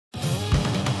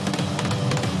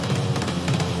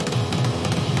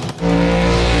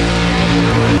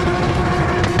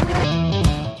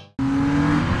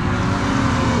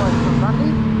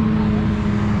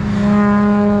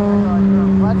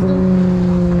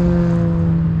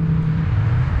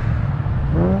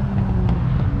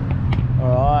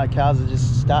cars are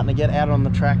just starting to get out on the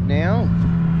track now.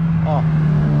 Oh,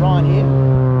 Ryan here,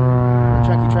 the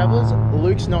Tracky Travellers.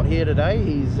 Luke's not here today.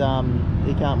 He's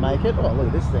he can't make it. Oh, look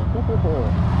at this thing.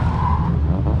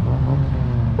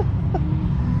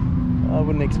 I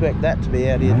wouldn't expect that to be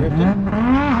out here drifting.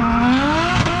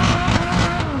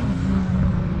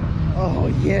 Oh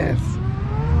yes.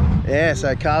 Yeah,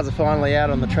 so cars are finally out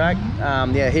on the track.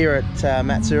 Yeah, here at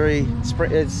Matsuri,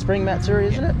 Spring Matsuri,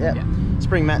 isn't it? Yep.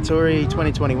 Spring Matsuri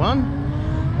 2021.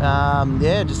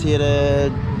 Yeah, just here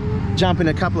to jump in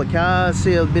a couple of cars,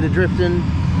 see a bit of drifting.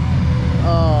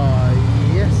 Oh,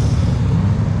 yes.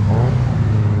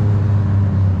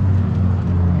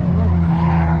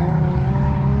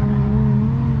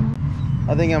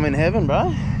 I think I'm in heaven, bro.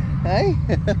 Hey?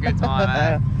 It's a good time,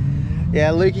 eh?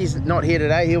 Yeah, Lukey's not here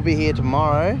today. He'll be here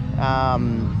tomorrow.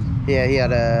 Yeah, he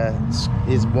had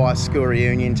his wife's school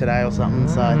reunion today or something,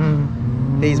 so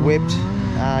he's whipped.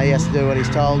 He has to do what he's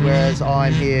told, whereas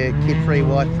I'm here kid-free,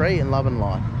 wife-free and loving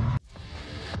life.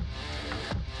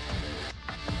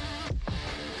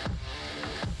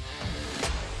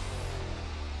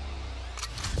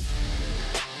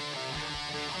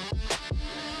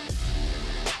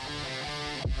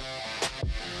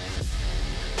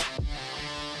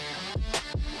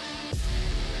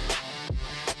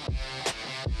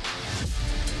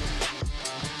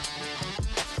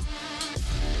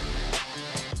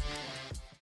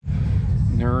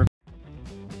 Nerve.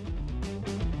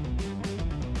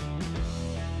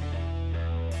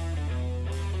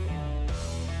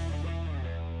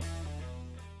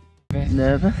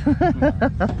 Nervous?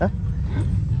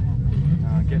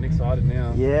 Getting excited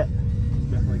now. Yeah.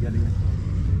 Definitely getting excited.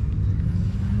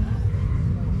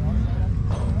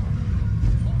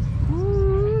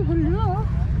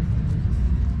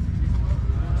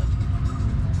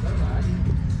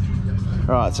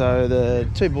 Right, so the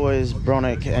two boys,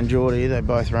 Bronick and Geordie, they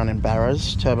both run in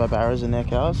Barras, turbo Barras in their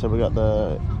cars. So we got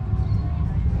the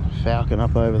Falcon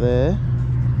up over there.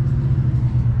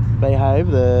 Behave,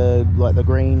 the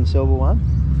green silver one.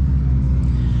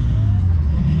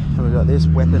 And we got this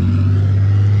weapon.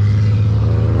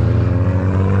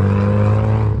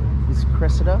 This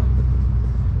Cresta.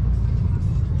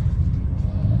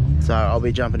 So I'll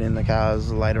be jumping in the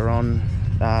cars later on,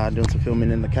 doing some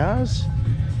filming in the cars.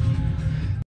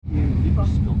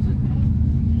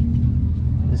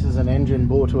 This is an engine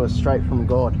brought to us straight from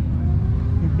God.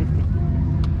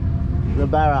 The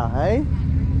Barra, hey?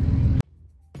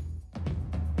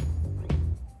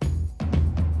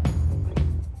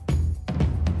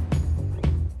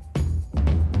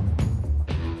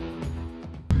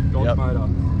 Dodge motor.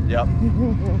 Yep.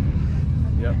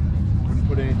 Yep. Wouldn't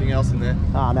put anything else in there.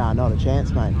 Oh no, not a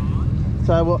chance, mate.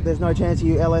 So what, there's no chance of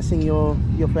you LSing your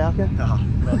Falcon? No,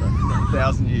 not a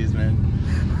 1,000 years, man.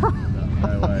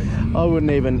 No way. I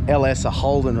wouldn't even LS a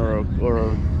Holden or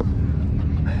a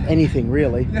anything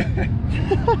really.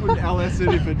 Wouldn't LS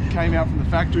it if it came out from the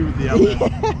factory with the LS.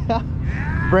 Yeah.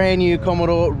 Brand new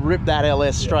Commodore, rip that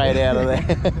LS straight out of there.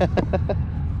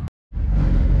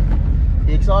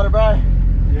 You excited, bro?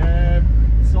 Yeah,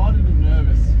 excited and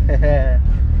nervous.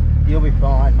 You'll be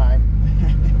fine, mate.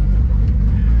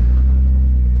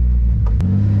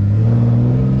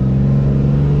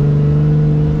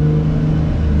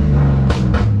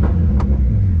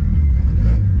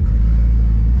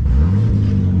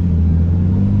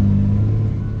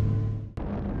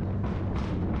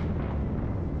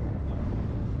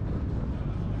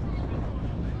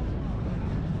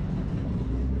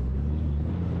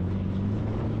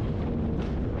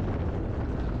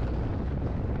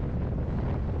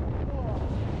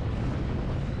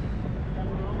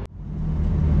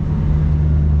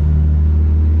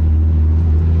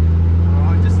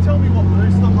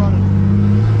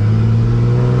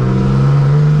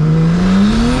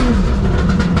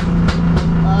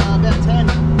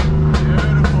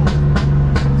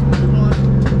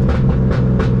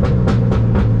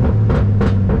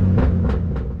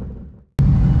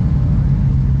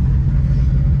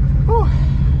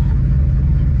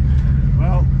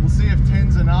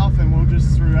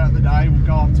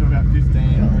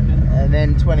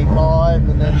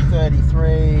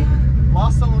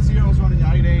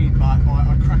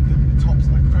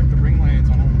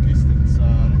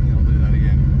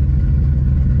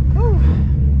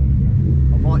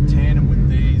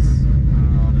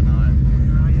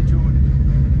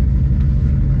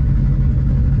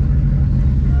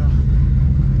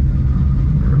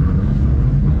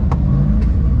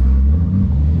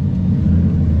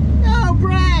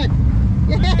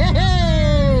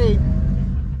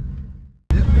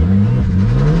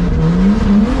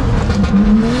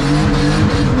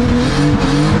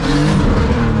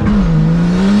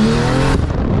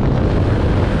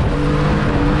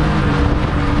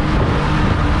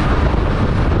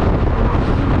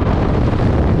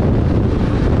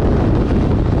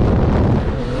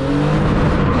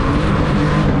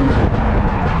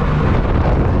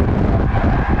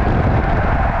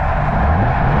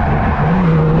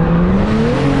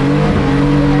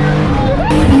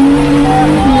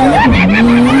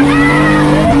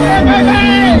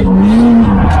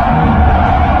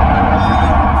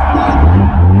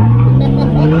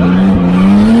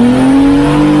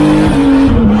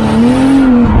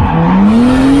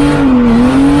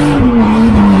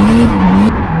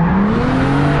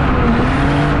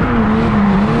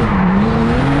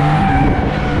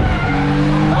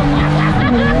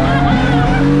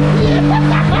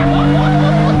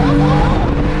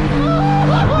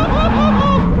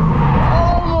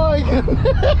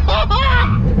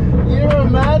 You're a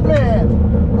madman!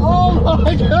 Oh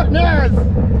my goodness!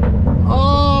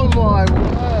 Oh my word!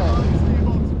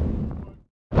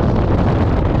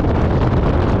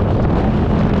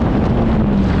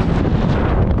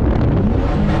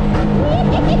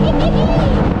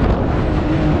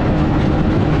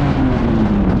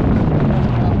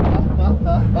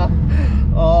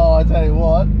 Oh, I tell you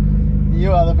what,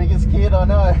 you are the biggest kid I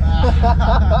know.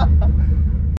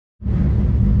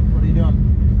 What are you doing?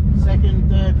 Second,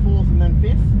 third, fourth, and then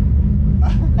fifth?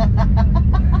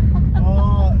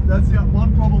 Oh, that's the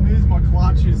one problem is my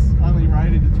clutch is only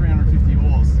rated to 350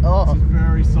 horse. Oh. It's a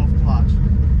very soft clutch,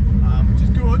 which is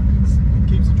good. It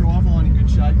keeps the driveline in good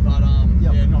shape, but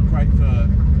Yep. yeah, not great for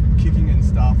kicking and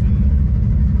stuff.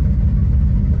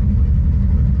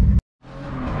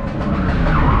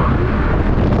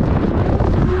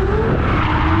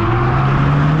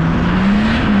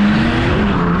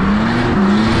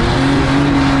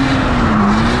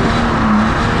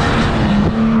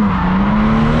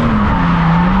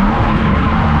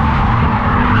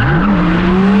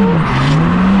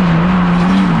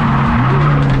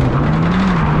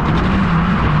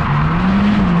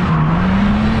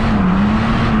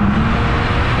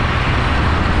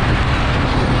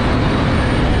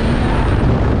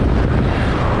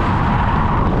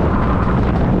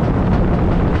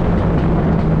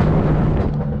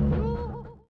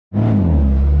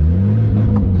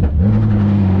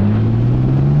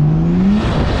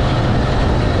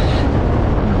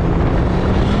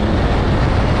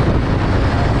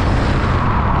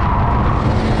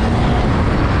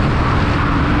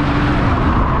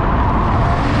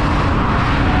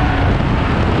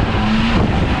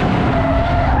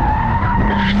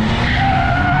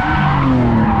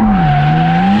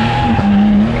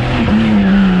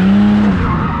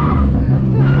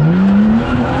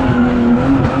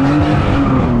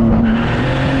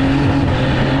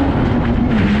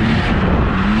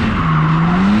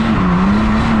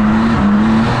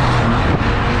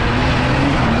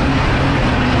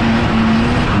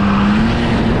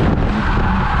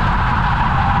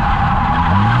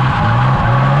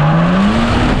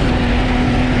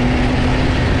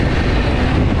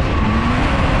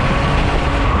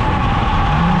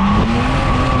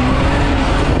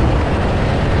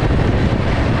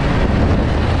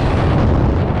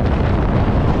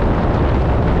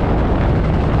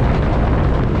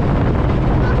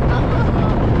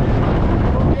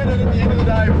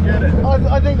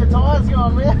 I think the tire's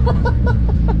gone, man.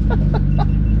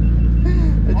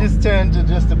 It just turned to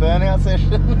just a burnout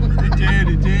session. It did,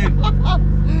 it did. I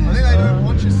think they don't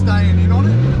want you staying in on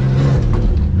it.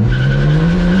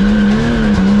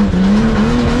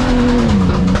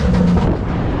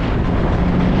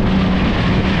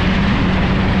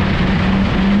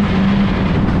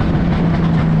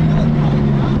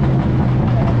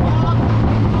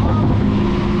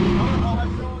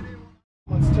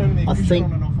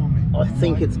 I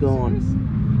think it's gone.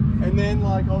 And then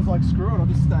like I was like, screw it, I'll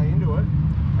just stay into it.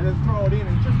 And then throw it in,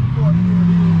 and just before I threw it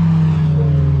in,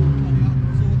 it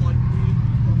was all like weird.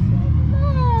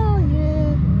 Oh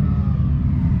yeah.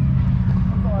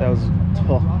 That was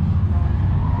top.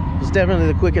 It's definitely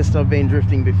the quickest I've been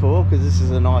drifting before, because this is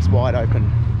a nice wide open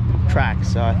track,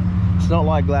 so it's not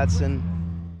like Gladstone.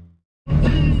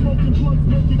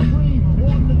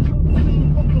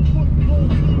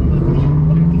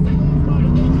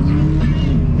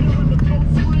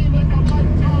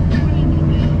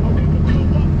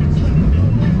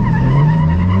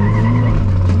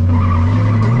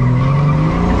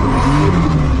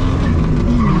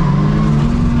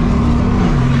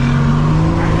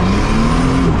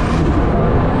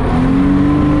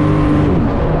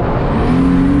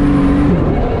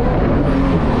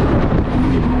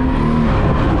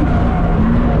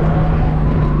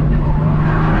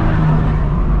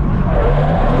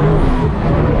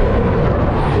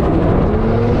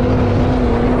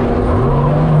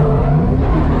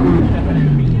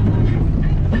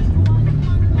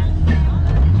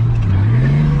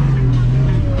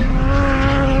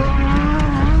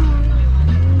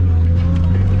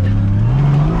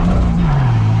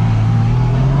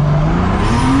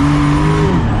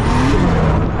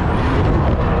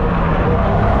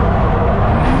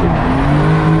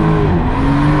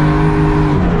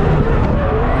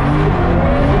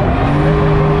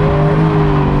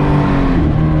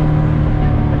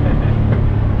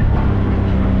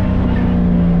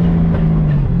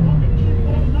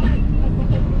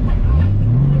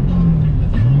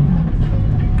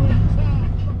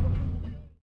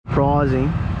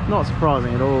 Not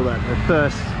surprising at all that the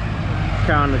first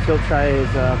car on the tilt tray is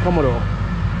Commodore.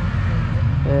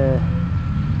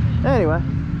 Anyway,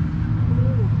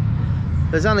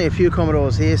 There's only a few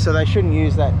Commodores here, so they shouldn't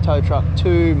use that tow truck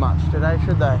too much today,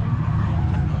 should they?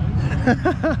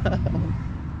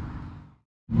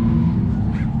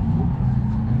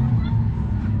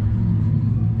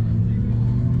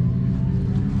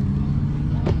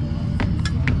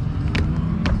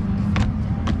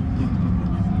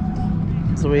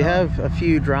 So we have a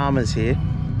few dramas here.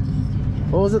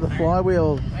 What was it? The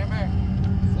flywheel?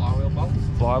 Flywheel bolts.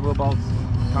 Flywheel bolts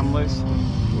come loose.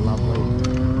 Lovely.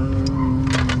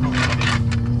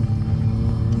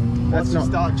 Once you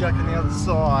start jacking the other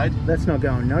side, That's not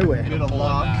going nowhere. bit of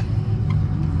luck.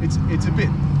 It's a bit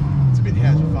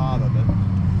how's your father, but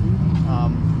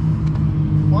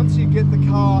once you get the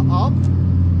car up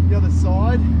the other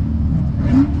side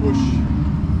and push.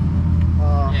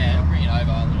 Yeah, it'll bring it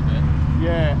over a little bit.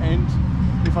 Yeah, and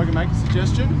if I can make a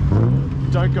suggestion,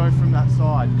 don't go from that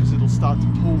side because it'll start to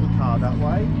pull the car that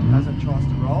way as it tries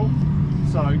to roll.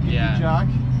 So get your jack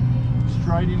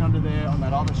straight in under there on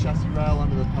that other chassis rail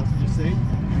under the passenger seat,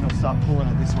 and it'll start pulling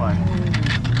it this way.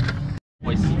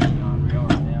 We're sitting on real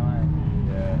right now, eh?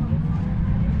 Yeah.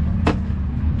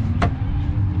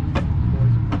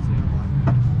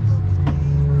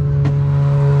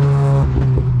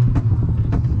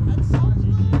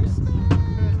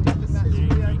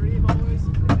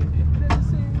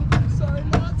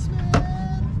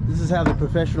 This is how the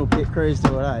professional pit crews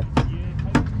do it, eh?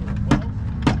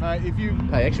 If you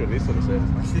Pay extra for this sort of service,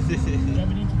 mate.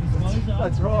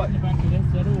 That's right.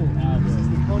 This is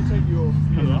the content you're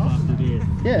after.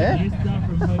 Yeah.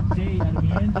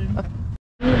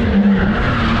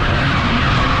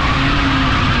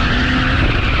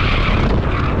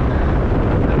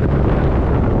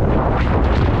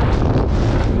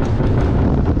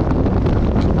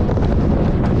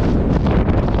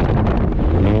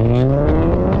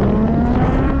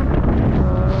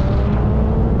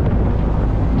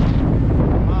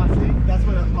 See, that's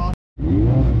where that part.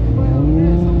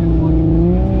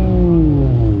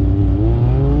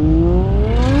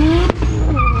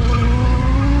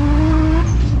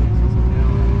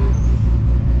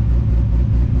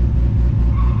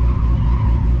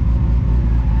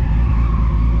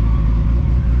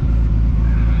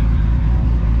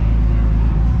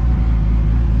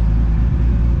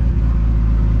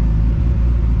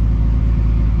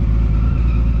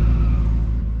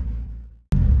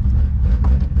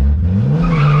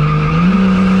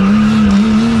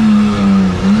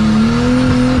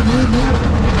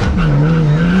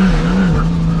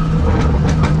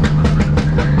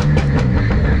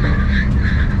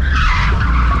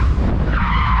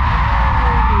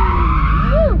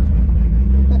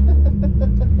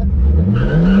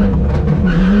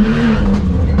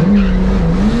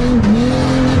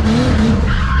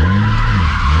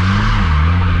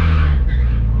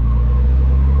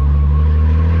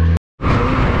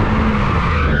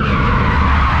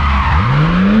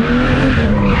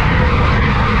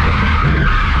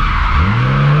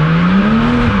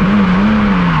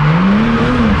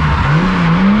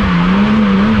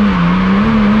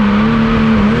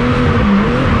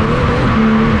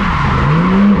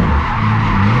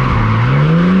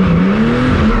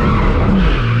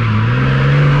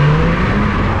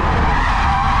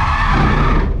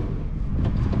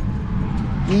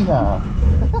 Yeehaw.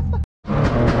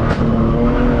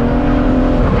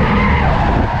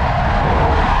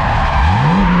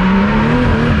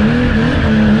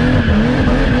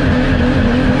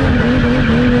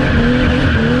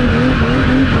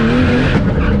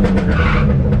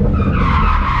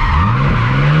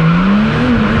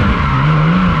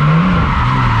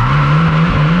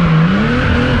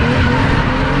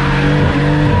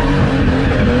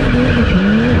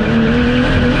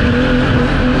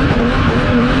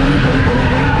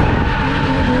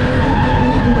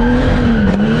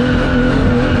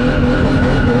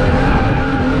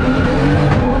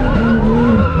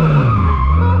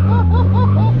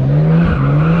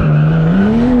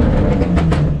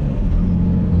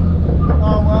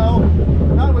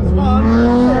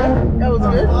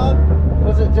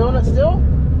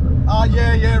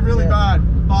 Yeah, really bad.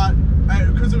 But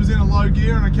because it was in a low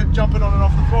gear and I kept jumping on and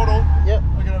off the throttle, Yep.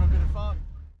 I could have a bit of fun.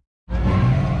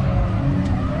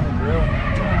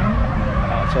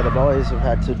 So the boys have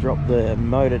had to drop the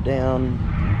motor down,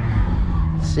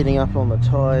 sitting up on the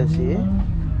tyres here.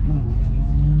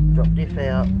 Drop diff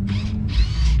out,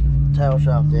 tail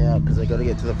shaft out, because they've got to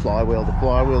get to the flywheel. The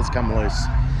flywheel's come loose.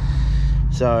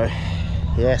 So,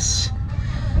 yes,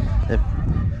 they've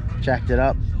jacked it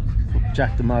up,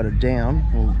 jacked the motor down.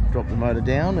 We'll drop the motor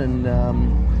down, and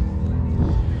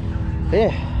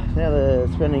yeah, now they're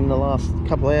spending the last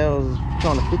couple of hours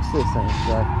trying to fix this thing.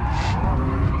 So,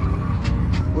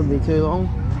 wouldn't be too long.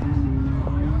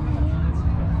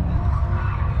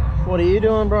 What are you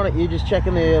doing, Bronick? You just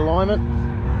checking the alignment?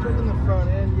 Checking the front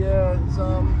end, yeah. It's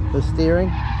The steering?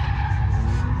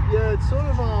 yeah, it's sort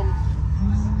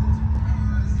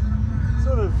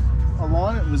of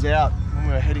alignment was out when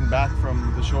we were heading back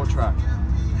from the short track.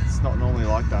 It's not normally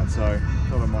like that, so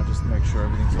thought I might just make sure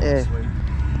everything's all sweet.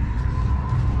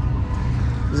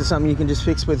 Is it something you can just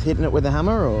fix with hitting it with a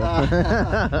hammer, or?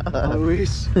 I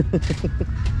wish.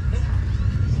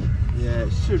 Yeah,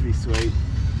 it should be sweet.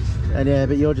 And yeah,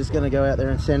 but you're just going to go out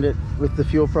there and send it with the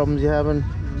fuel problems you're having?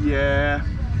 Yeah.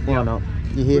 Why not?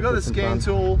 You're here. We've got a scan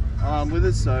tool with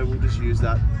us, so we'll just use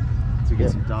that to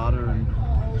get some data and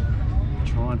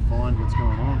try and find what's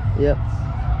going on. Yep.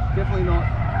 Definitely not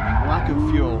lack of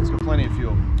fuel. It's got plenty of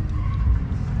fuel.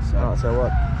 So, Alright, so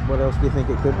what else do you think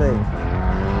it could be?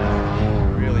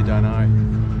 Really don't know.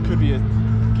 Could be a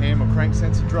cam or crank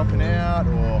sensor dropping out,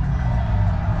 or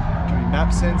could be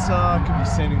map sensor, could be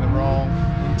sending the wrong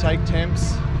intake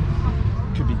temps,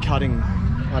 could be cutting,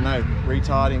 I don't know,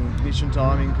 retarding ignition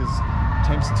timing because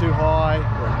temps are too high,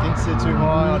 or it thinks they're too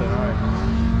high, I don't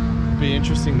know. It'd be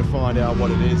interesting to find out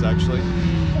what it is actually.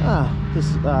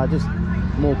 Just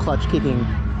more clutch kicking.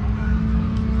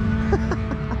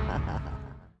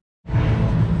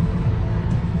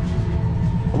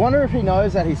 I wonder if he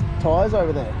knows that his tyre's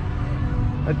over there.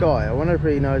 That guy, I wonder if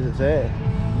he knows it's there.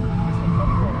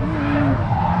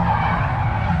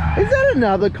 Is that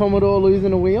another Commodore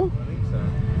losing a wheel? I think so.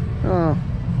 Oh,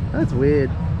 that's weird.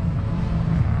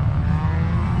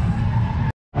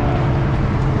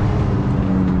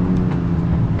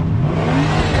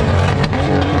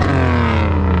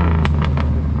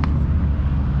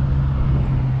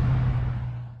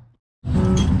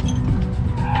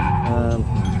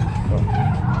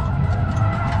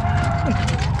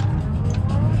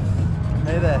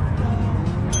 Hey there.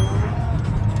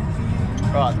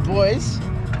 Right, the boys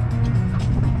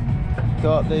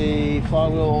got the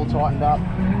flywheel all tightened up,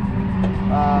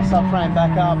 subframe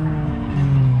back up.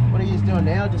 What are you doing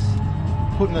now? Just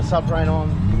putting the subframe on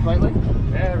completely?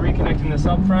 Yeah, reconnecting the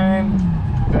subframe,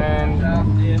 then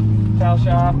tail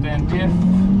shaft and diff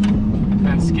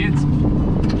and skids.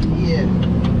 Yeah.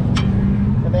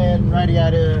 And then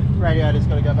radiator's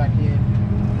got to go back in.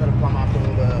 Got to plumb up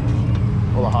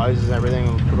all the hoses and everything,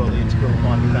 and put all the integral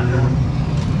piping back on.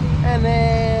 And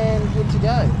then good to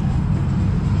go.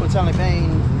 Well, it's only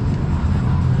been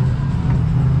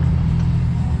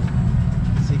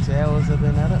 6 hours I've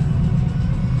been at it.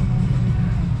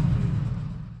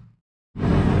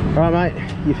 Alright mate,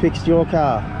 you fixed your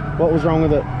car. What was wrong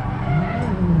with it?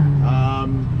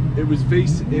 It was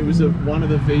one of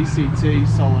the VCT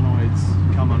solenoids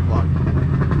come unplugged.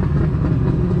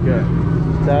 Good.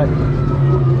 So,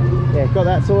 yeah, got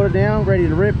that sorted now, ready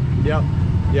to rip. Yep,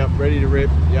 ready to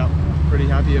rip. Yep, pretty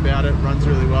happy about it. Runs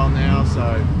really well now,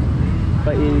 so.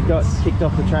 But you got kicked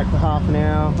off the track for half an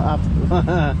hour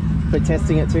after for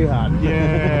testing it too hard.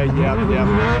 Yeah,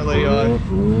 definitely. I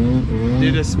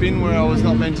did a spin where I was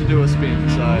not meant to do a spin.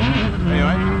 So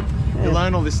anyway, you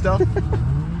learn all this stuff.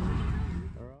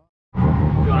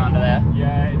 Going under there?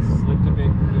 Yeah, it's slipped a bit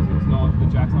because it's not, the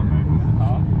jack's not moving with the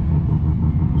car.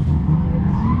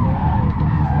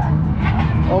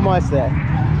 Almost there.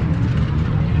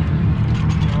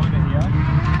 Go under here.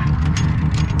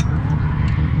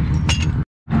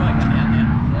 Might come down now.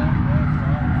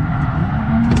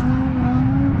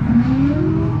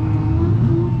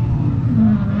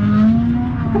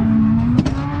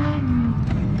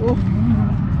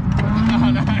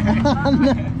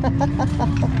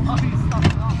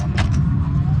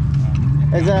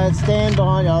 There's a stand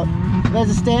behind you. There's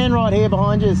a stand right here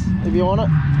behind you if you want it.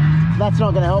 That's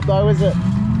not going to help though, is it?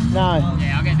 No.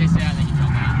 Yeah, I'll get this out and then you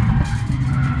drop that.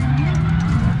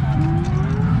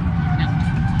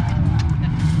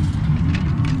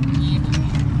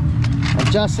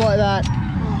 And just like that,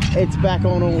 it's back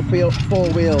on all four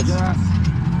wheels.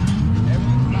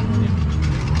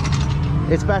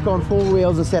 It's back on 4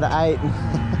 wheels instead of 8.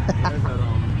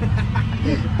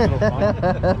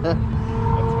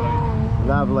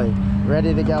 Lovely.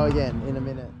 Ready to go again in a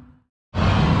minute.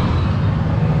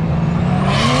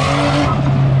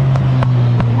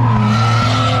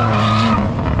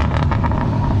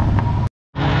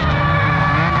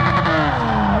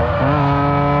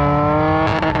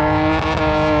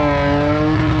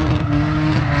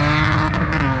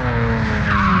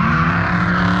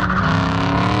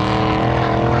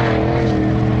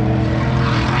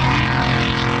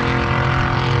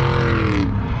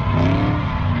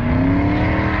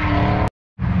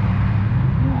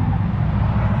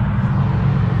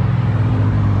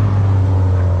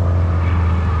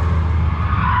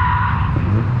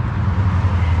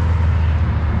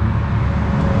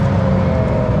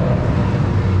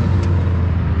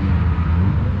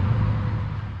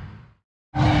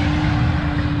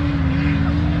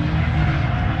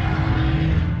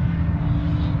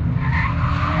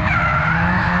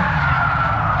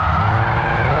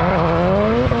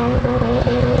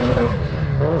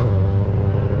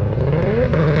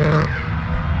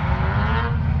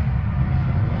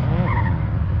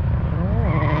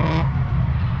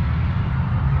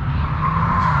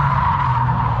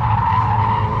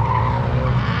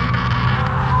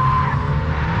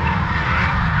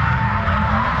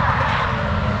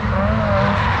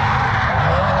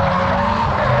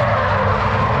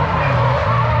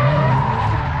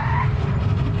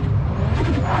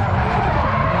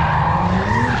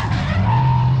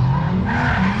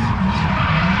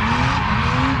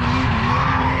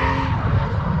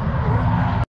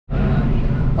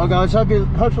 guys,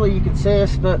 hopefully you can see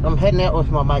us, but I'm heading out with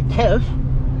my mate Kev.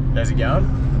 How's it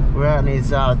going? We're out in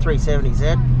his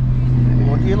 370Z.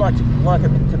 Would you like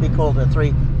it to be called a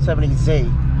 370Z?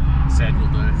 Zed will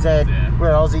do. Zed, Yeah.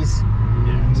 we're Aussies.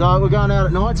 Yeah. So we're going out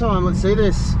at night time. Let's see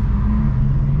this.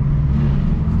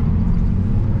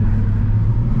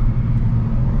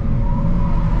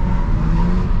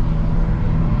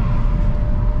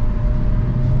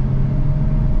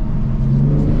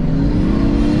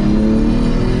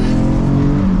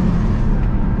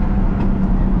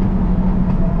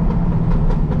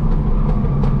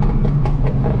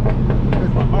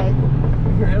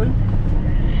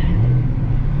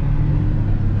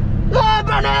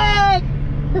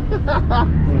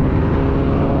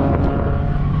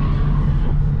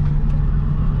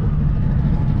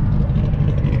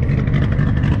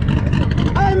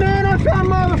 Hey man, I found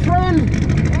my other friend!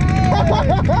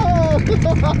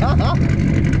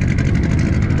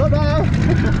 Bye-bye!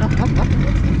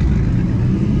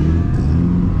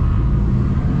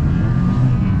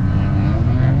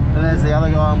 And there's the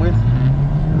other guy I'm with.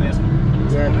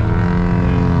 Yeah.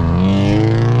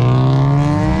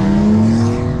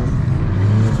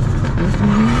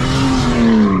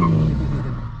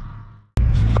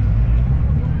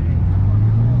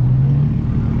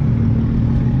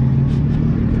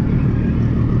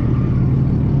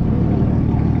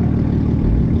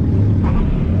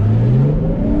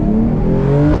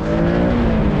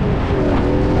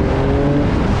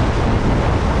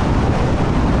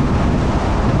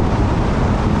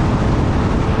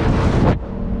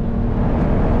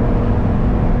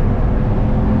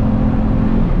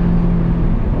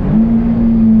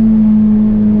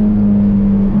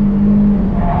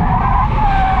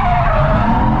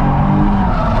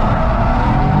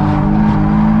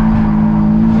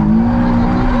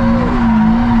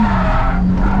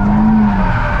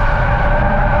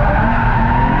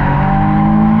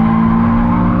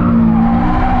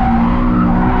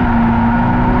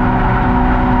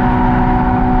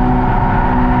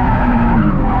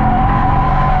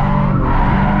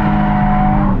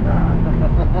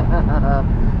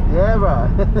 Yeah, bro.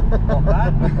 Not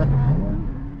bad.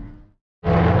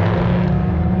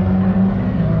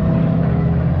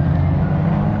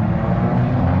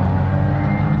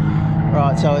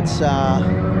 Right, so it's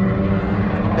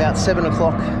about 7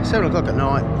 o'clock at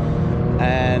night,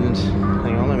 and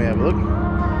hang on, let me have a look.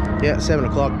 Yeah, 7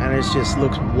 o'clock, and it just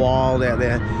looks wild out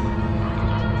there.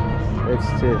 It's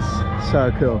just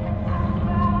so cool.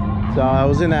 So I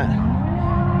was in that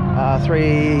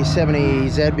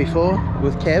 370Z before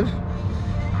with Kev.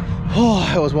 Oh,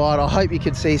 it was wild. I hope you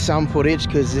could see some footage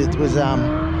because it was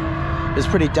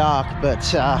pretty dark,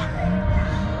 but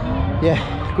yeah,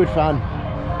 good fun.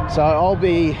 So I'll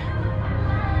be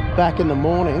back in the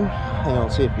morning. Hang on,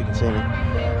 see if you can see me.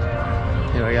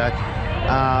 Here we go.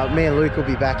 Me and Luke will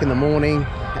be back in the morning.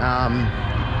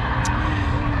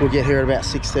 We'll get here at about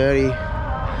 6:30.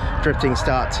 Drifting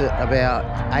starts at about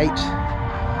 8.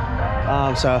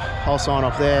 So I'll sign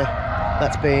off there.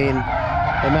 That's been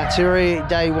the Matsuri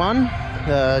day 1,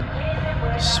 the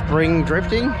spring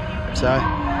drifting. So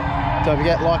don't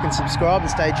forget, like and subscribe and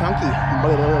stay chunky.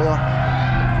 Blah, blah, blah.